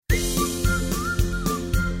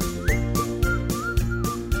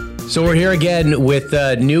So we're here again with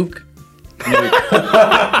Nuke.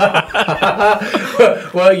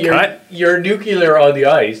 Well, you're nuclear on the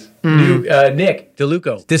ice. Nick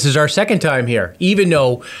Deluco. This is our second time here, even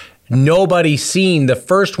though nobody's seen the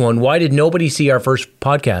first one. Why did nobody see our first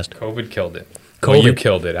podcast? COVID killed it. COVID. Well, you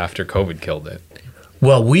killed it after COVID killed it.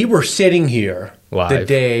 Well, we were sitting here Live. the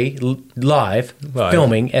day, live,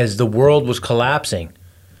 filming as the world was collapsing.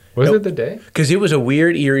 Was it the day? Because it was a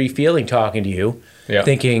weird, eerie feeling talking to you,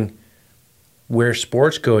 thinking, where's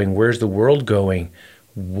sports going? Where's the world going?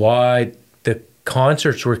 Why the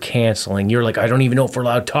concerts were canceling? You're like, I don't even know if we're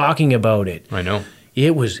allowed talking about it. I know.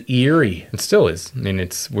 It was eerie. It still is. I mean,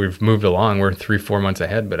 we've moved along. We're 3-4 months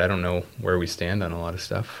ahead, but I don't know where we stand on a lot of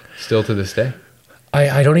stuff. Still to this day.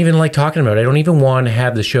 I don't even like talking about it. I don't even want to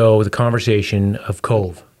have the conversation of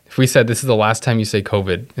Cove. If we said this is the last time you say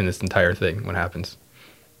COVID in this entire thing, what happens?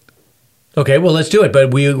 Okay, well, let's do it.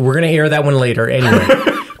 But we're going to air that one later anyway.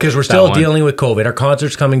 Because we're still dealing with COVID. Our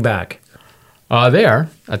concert's coming back. They are,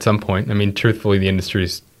 at some point. I mean, truthfully, the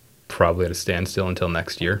industry's probably at a standstill until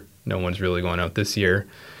next year. No one's really going out this year.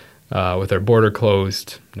 With our border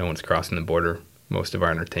closed, no one's crossing the border. Most of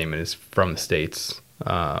our entertainment is from the States.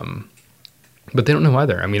 But they don't know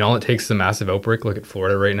either. I mean, all it takes is a massive outbreak. Look at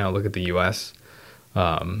Florida right now. Look at the U.S.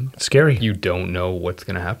 Scary. You don't know what's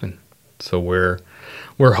going to happen. So we're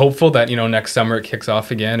hopeful that, next summer it kicks off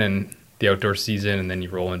again and the outdoor season, and then you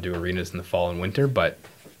roll into arenas in the fall and winter. But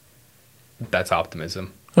that's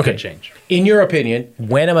optimism. Okay. Could change. In your opinion,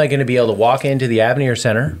 when am I going to be able to walk into the Avenir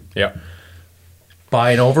Centre? Yeah.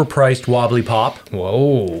 Buy an overpriced wobbly pop.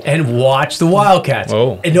 Whoa. And watch the Wildcats.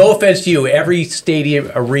 Whoa. And no offense to you, every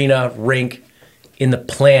stadium, arena, rink in the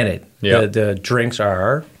planet, the drinks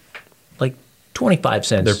are like 25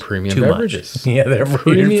 cents. They're premium too beverages. Much. Yeah, they're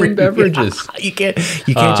premium beverages. You can't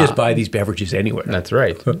just buy these beverages anywhere. That's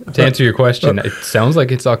right. To answer your question, it sounds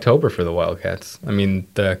like it's October for the Wildcats. I mean,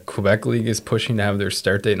 the Quebec League is pushing to have their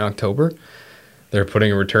start date in October. They're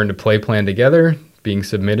putting a return to play plan together, being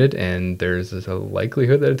submitted, and there's a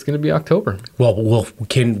likelihood that it's going to be October. Well,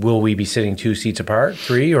 will we be sitting 2 seats apart,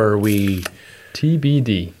 3, or are we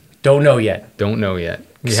TBD? Don't know yet.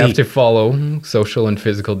 We have to follow social and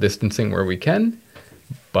physical distancing where we can,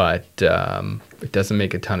 but it doesn't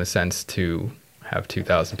make a ton of sense to have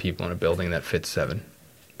 2,000 people in a building that fits 7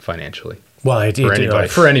 financially. Well,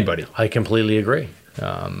 for anybody. I completely agree.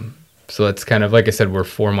 So that's kind of, like I said, we're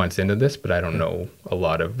 4 months into this, but I don't know we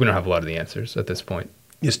don't have a lot of the answers at this point.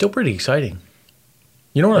 It's still pretty exciting.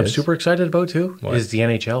 You know what I'm super excited about, too? What? Is the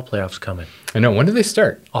NHL playoffs coming. I know. When do they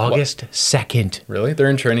start? August 2nd. Really? They're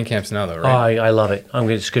in training camps now, though, right? I love it.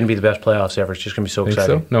 It's going to be the best playoffs ever. It's just going to be so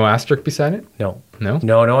exciting. So? No asterisk beside it? No.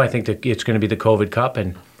 No? I think that it's going to be the COVID Cup,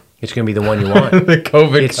 and it's going to be the one you want. The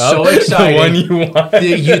COVID it's Cup? So exciting. The one you want?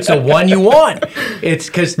 It's the one you want. It's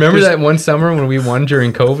because remember that one summer when we won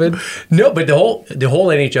during COVID? No, but the whole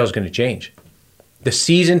NHL is going to change. The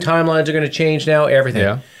season timelines are going to change now, everything.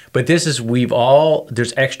 Yeah. But there's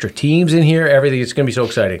extra teams in here, everything. It's going to be so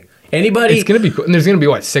exciting. Anybody? It's going to be cool. And there's going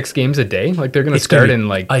to be, 6 games a day? Like, they're going to start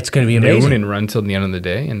in, it's going to be amazing. noon and run till the end of the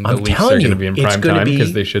day. And the I'm Leafs are going to be in prime time be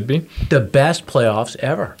because they should be. The best playoffs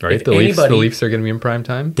ever. Right? The Leafs are going to be in prime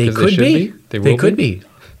time they because could they should be. They could be.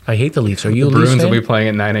 I hate the Leafs. Are you a Leafs fan? The Bruins will be playing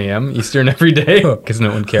at 9 a.m. Eastern every day because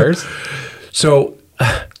no one cares. So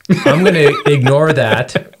I'm going to ignore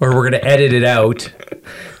that, or we're going to edit it out.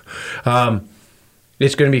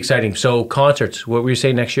 It's going to be exciting. So concerts, what were you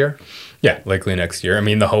saying next year? Yeah, likely next year. I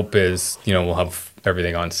mean, the hope is, we'll have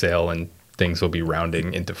everything on sale and things will be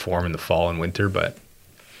rounding into form in the fall and winter. But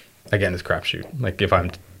again, it's crapshoot. Like, if I'm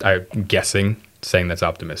guessing, saying that's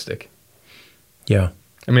optimistic. Yeah.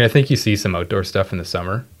 I mean, I think you see some outdoor stuff in the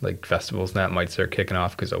summer, like festivals and that might start kicking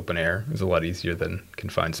off because open air is a lot easier than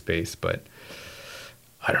confined space. But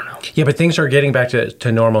I don't know. Yeah, but things are getting back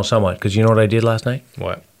to normal somewhat. Because you know what I did last night?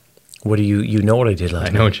 What? What do you know what I did last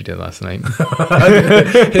night? I know what you did last night.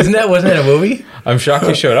 Wasn't that a movie? I'm shocked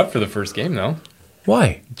you showed up for the first game, though.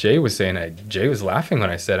 Why? Jay was laughing when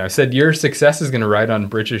I said, your success is going to ride on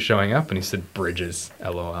Bridges showing up. And he said, Bridges,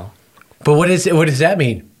 LOL. But what does that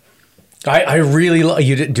mean? I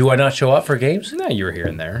really, do I not show up for games? No, you were here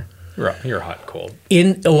and there. You're hot and cold.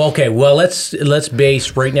 Okay, well, let's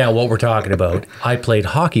base right now what we're talking about. I played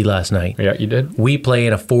hockey last night. Yeah, you did? We play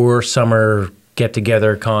in a 4 summer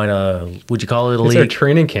get-together kind of, would you call it a league? It's our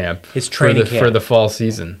training camp. It's training camp. For the fall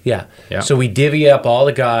season. Yeah. So we divvy up all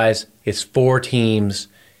the guys. It's 4 teams.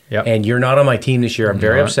 Yeah. And you're not on my team this year. I'm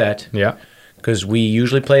very upset. Yeah. Because we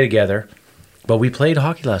usually play together. But we played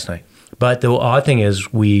hockey last night. But the odd thing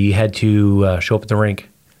is we had to show up at the rink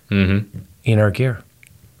in our gear.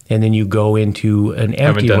 and then you go into an empty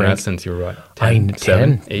Haven't done rink. that since you were what? 10,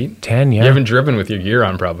 7, 8? 10, yeah. You haven't driven with your gear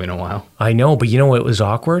on probably in a while. I know, but you know what was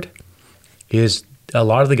awkward? Is a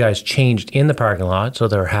lot of the guys changed in the parking lot, so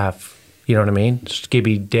they're half, you know what I mean,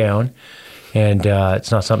 skibby down, and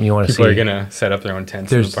it's not something you want to see. People are going to set up their own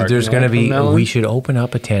tents in the parking There's lot going to be, from now on. we should open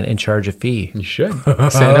up a tent and charge a fee. You should.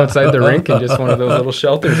 Stand outside the rink and just one of those little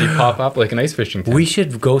shelters you pop up like an ice fishing tent. We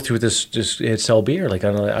should go through this, just sell beer, like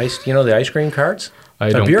on the ice, you know, the ice cream carts?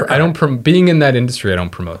 Being in that industry, I don't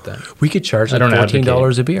promote that. We could charge like I don't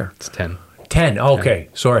 $14 a beer. It's 10. 10. Okay,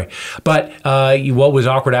 sorry. But what was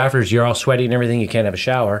awkward after is you're all sweaty and everything. You can't have a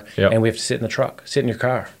shower, and we have to sit in the truck, sit in your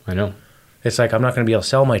car. I know. It's like I'm not going to be able to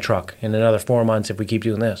sell my truck in another 4 months if we keep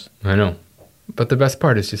doing this. I know. But the best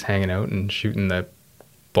part is just hanging out and shooting the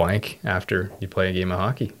blank after you play a game of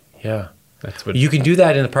hockey. Yeah. That's what you can do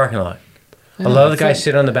that in the parking lot. A lot of the guys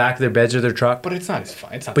sit on the back of their beds or their truck. But it's not as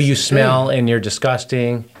fun. But you smell and you're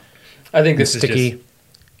disgusting. I think this sticky. is just,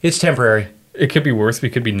 it's temporary. It could be worse. We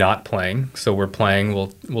could be not playing. So we're playing.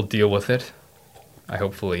 We'll deal with it.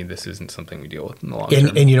 Hopefully this isn't something we deal with in the long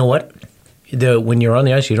term. And you know what? When you're on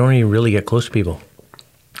the ice, you don't even really get close to people.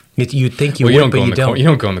 You'd think you would, but you don't. You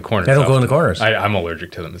don't go in the corners. I don't go in the corners. I'm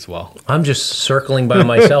allergic to them as well. I'm just circling by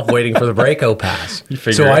myself waiting for the breakout pass. You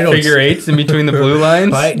figure eights in between the blue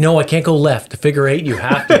lines? No, I can't go left. The figure eight, you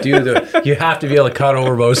have to you have to be able to cut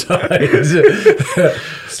over both sides.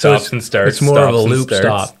 Stops and starts. It's more of a loop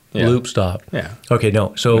starts. stop. Yeah. Loop stop. Yeah. Okay,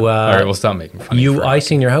 no. So all right, we'll stop making fun. You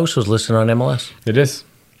icing your house was listed on MLS. It is.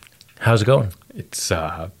 How's it going? It's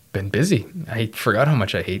been busy. I forgot how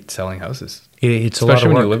much I hate selling houses. It's especially a lot of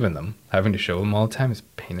when work. you live in them. Having to show them all the time is a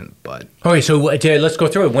pain in the butt. Okay, so let's go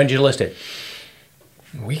through it. When did you list it?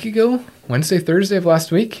 A week ago, Wednesday, Thursday of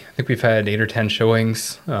last week. I think we've had 8 or 10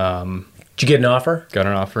 showings. Did you get an offer? Got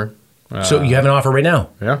an offer. So you have an offer right now?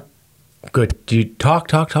 Yeah. Good. Do you talk?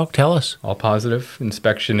 Tell us. All positive.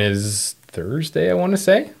 Inspection is Thursday, I want to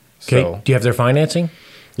say. Okay. So, do you have their financing?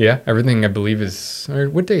 Yeah, everything I believe is. Or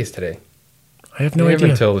what day is today? I have no We idea.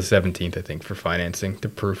 have until the 17th, I think, for financing,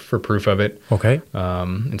 for proof of it. Okay.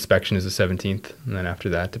 Inspection is the 17th, and then after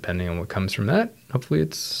that, depending on what comes from that, hopefully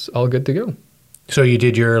it's all good to go. So you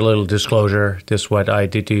did your little disclosure, this what I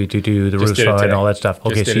did do the roof's fine and all that stuff.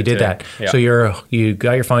 Okay, so you did that. Yeah. So you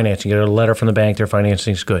got your financing. You got a letter from the bank. Their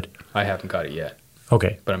financing's good. I haven't got it yet.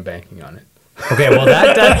 Okay. But I'm banking on it. Okay, well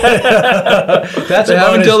that's I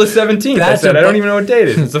have until the 17th. I don't even know what date it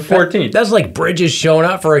is. It's the 14th. That's like Bridges showing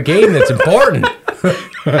up for a game that's important.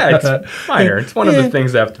 Yeah, it's minor. It's one of the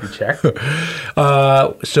things that have to be checked.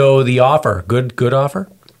 So the offer, good offer?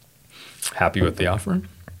 Happy with the offer.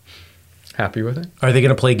 Happy with it. Are they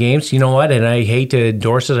going to play games? You know what? And I hate to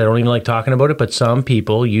endorse it. I don't even like talking about it, but some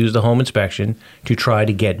people use the home inspection to try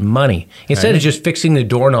to get money. Instead of just fixing the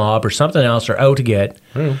doorknob or something else, they're out to get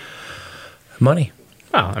money.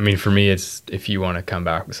 Well, I mean, for me, it's if you want to come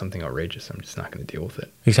back with something outrageous, I'm just not going to deal with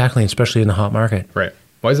it. Exactly, especially in the hot market. Right.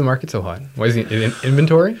 Why is the market so hot? Why is the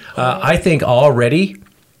inventory? I think already,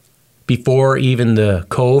 before even the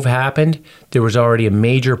Cove happened, there was already a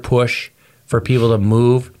major push for people to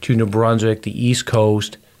move to New Brunswick, the East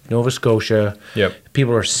Coast, Nova Scotia. Yep.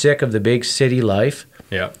 People are sick of the big city life.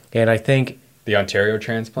 Yep. And I think the Ontario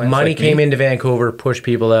transplants. Money came into Vancouver, pushed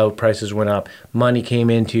people out, prices went up. Money came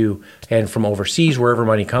into, and from overseas, wherever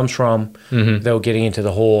money comes from, without getting into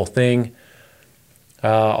the whole thing.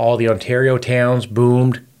 All the Ontario towns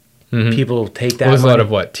boomed. People take that. Well, there's money. a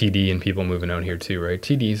lot of TD and people moving out here too, right?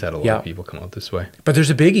 TD's had a lot of people come out this way. But there's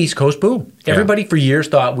a big East Coast boom. Yeah. Everybody for years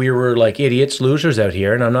thought we were like idiots, losers out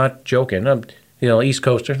here, and I'm not joking. I'm, East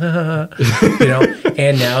Coaster,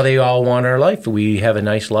 and now they all want our life. We have a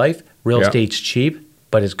nice life. Real estate's cheap,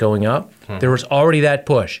 but it's going up. There was already that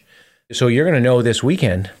push. So you're going to know this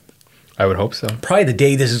weekend. I would hope so. Probably the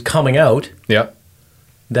day this is coming out. Yep.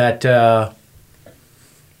 That.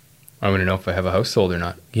 I'm going to know if I have a house sold or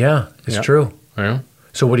not. Yeah, it's true. I know.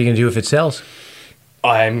 So what are you going to do if it sells?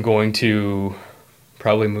 I'm going to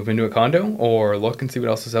probably move into a condo or look and see what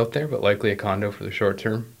else is out there, but likely a condo for the short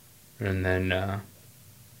term. And then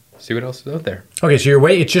see what else is out there. Okay, so you're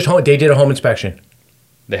waiting. It's just they did a home inspection.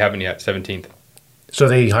 They haven't yet. 17th. So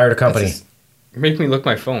they hired a company. Make me look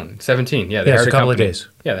my phone. 17. Yeah, they hired a couple of days.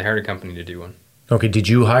 Yeah, they hired a company to do one. Okay, did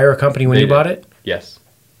you hire a company when you bought it? Yes.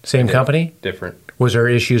 Same company? Different. Was there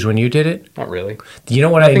issues when you did it? Not really. You know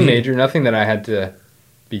what? Nothing major. Nothing that I had to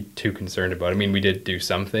be too concerned about. I mean, we did do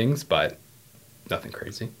some things, but nothing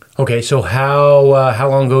crazy. Okay, so how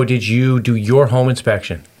long ago did you do your home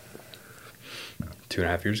inspection?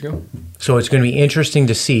 2.5 years ago. So it's going to be interesting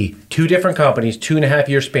to see two different companies, 2.5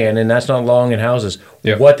 year span, and that's not long in houses,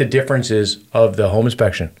 what the difference is of the home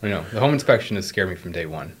inspection. I know. The home inspection has scared me from day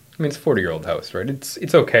one. I mean, it's a 40-year-old house, right?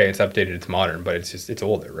 It's okay. It's updated. It's modern, but it's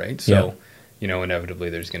older, right? So, inevitably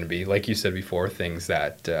there's going to be, like you said before, things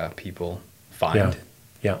that people find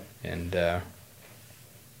and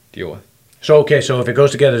deal with. So if it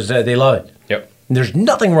goes together, they love it. Yep. And there's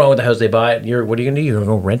nothing wrong with the house. They buy it. What are you going to do? You're going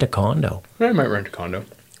to go rent a condo. I might rent a condo.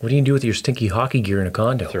 What are you going to do with your stinky hockey gear in a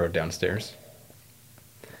condo? Throw it downstairs.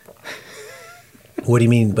 What do you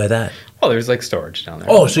mean by that? Well, there's like storage down there.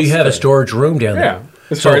 Oh, so you have a storage room down there? Yeah,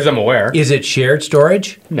 as far as I'm aware. Is it shared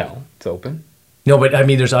storage? No, it's open. No, but I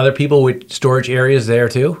mean, there's other people with storage areas there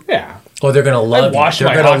too? Yeah. Oh, they're going to love I wash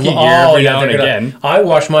my hockey gear every now and again. I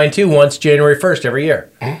wash mine too once January 1st every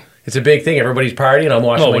year. It's a big thing. Everybody's partying. I'm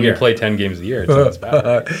washing my when gear. You play 10 games a year, it's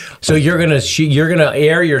bad. So you're gonna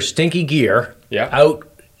air your stinky gear out,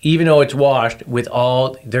 even though it's washed.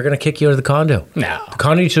 They're gonna kick you out of the condo. No, the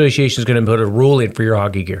condo association is gonna put a rule in for your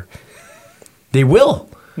hockey gear. They will.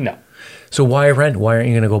 No. So why rent? Why aren't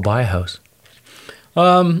you gonna go buy a house?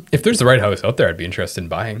 If there's the right house out there, I'd be interested in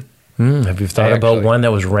buying. Have you thought about one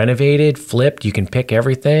that was renovated, flipped? You can pick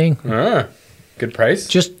everything. Good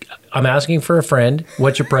price. I'm asking for a friend.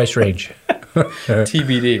 What's your price range?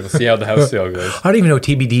 TBD. We'll see how the house sale goes. I don't even know what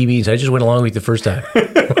TBD means. I just went along with you the first time.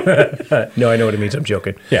 No, I know what it means. I'm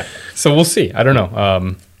joking. Yeah. So we'll see. I don't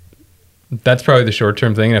know. That's probably the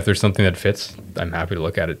short-term thing. And if there's something that fits, I'm happy to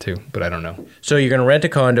look at it too. But I don't know. So you're going to rent a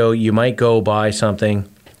condo. You might go buy something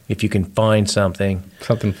if you can find something.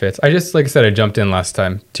 Something fits. Like I said, I jumped in last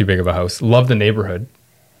time. Too big of a house. Love the neighborhood.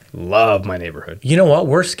 Love my neighborhood. You know what?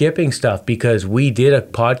 We're skipping stuff because we did a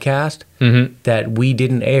podcast that we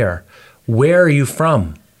didn't air. Where are you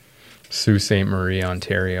from? Sault Ste. Marie,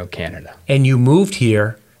 Ontario, Canada. And you moved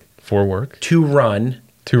here for work to run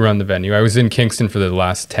the venue. I was in Kingston for the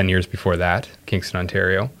last 10 years before that, Kingston,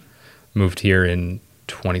 Ontario. Moved here in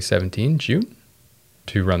 2017, June,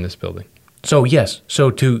 to run this building. So yes,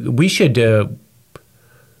 we should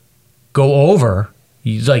go over.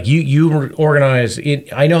 Like you organize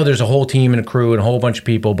it. I know there's a whole team and a crew and a whole bunch of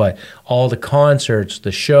people, but all the concerts,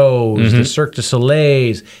 the shows, the Cirque du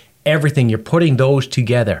Soleils, everything, you're putting those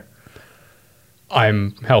together.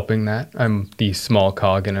 I'm helping that. I'm the small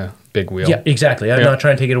cog in a big wheel. Yeah, exactly. I'm not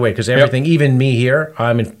trying to take it away because everything, even me here,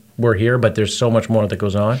 we're here, but there's so much more that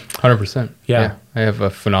goes on. 100%. Yeah. I have a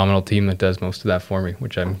phenomenal team that does most of that for me,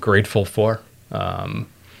 which I'm grateful for.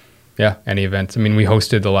 Any events. I mean, we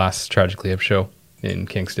hosted the last Tragically Hip show in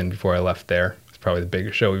Kingston before I left there. It's probably the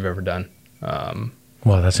biggest show we've ever done.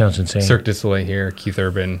 Wow, that sounds insane. Cirque du Soleil here, Keith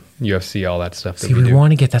Urban, UFC, all that stuff. See, we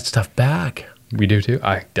want to get that stuff back. We do too.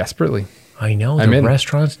 Desperately. I know. The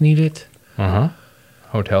restaurants need it.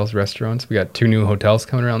 Hotels, restaurants. We got 2 new hotels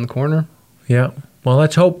coming around the corner. Yeah. Well,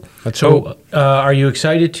 let's hope. Are you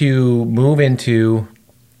excited to move into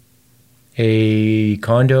a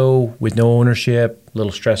condo with no ownership, a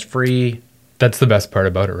little stress-free? That's the best part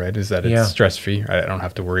about it, right? Is that it's stress-free. I don't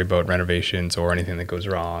have to worry about renovations or anything that goes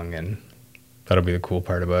wrong, and that'll be the cool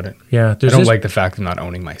part about it. Yeah, I don't like the fact of not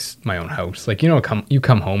owning my own house. Like, you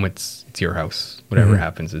come home, it's your house. Whatever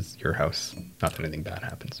happens, it's your house. Not that anything bad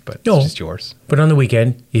happens, but it's just yours. But on the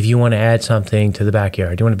weekend, if you want to add something to the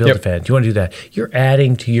backyard, you want to build a fence, you want to do that, you're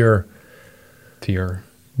adding to your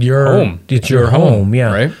home. It's your home,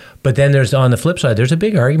 yeah. Right? But then there's, on the flip side, there's a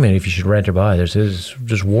big argument if you should rent or buy. There's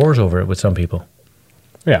just wars over it with some people.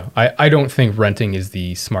 Yeah, I don't think renting is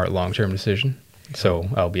the smart long-term decision. So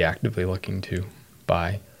I'll be actively looking to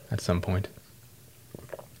buy at some point.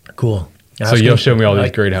 Cool. So you'll show me all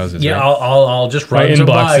these great houses. Yeah, right? I'll just run some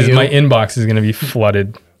by you. My inbox is going to be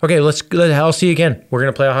flooded. Okay, I'll see you again. We're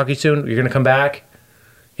going to play hockey soon. You're going to come back,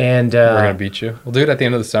 and we're going to beat you. We'll do it at the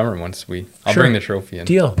end of the summer I'll bring the trophy in.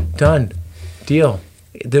 Deal done. Deal.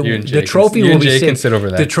 The trophy sit over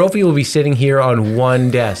there. The trophy will be sitting here on one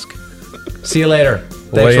desk. See you later.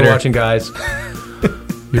 Thanks for watching, guys.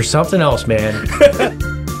 You're something else, man.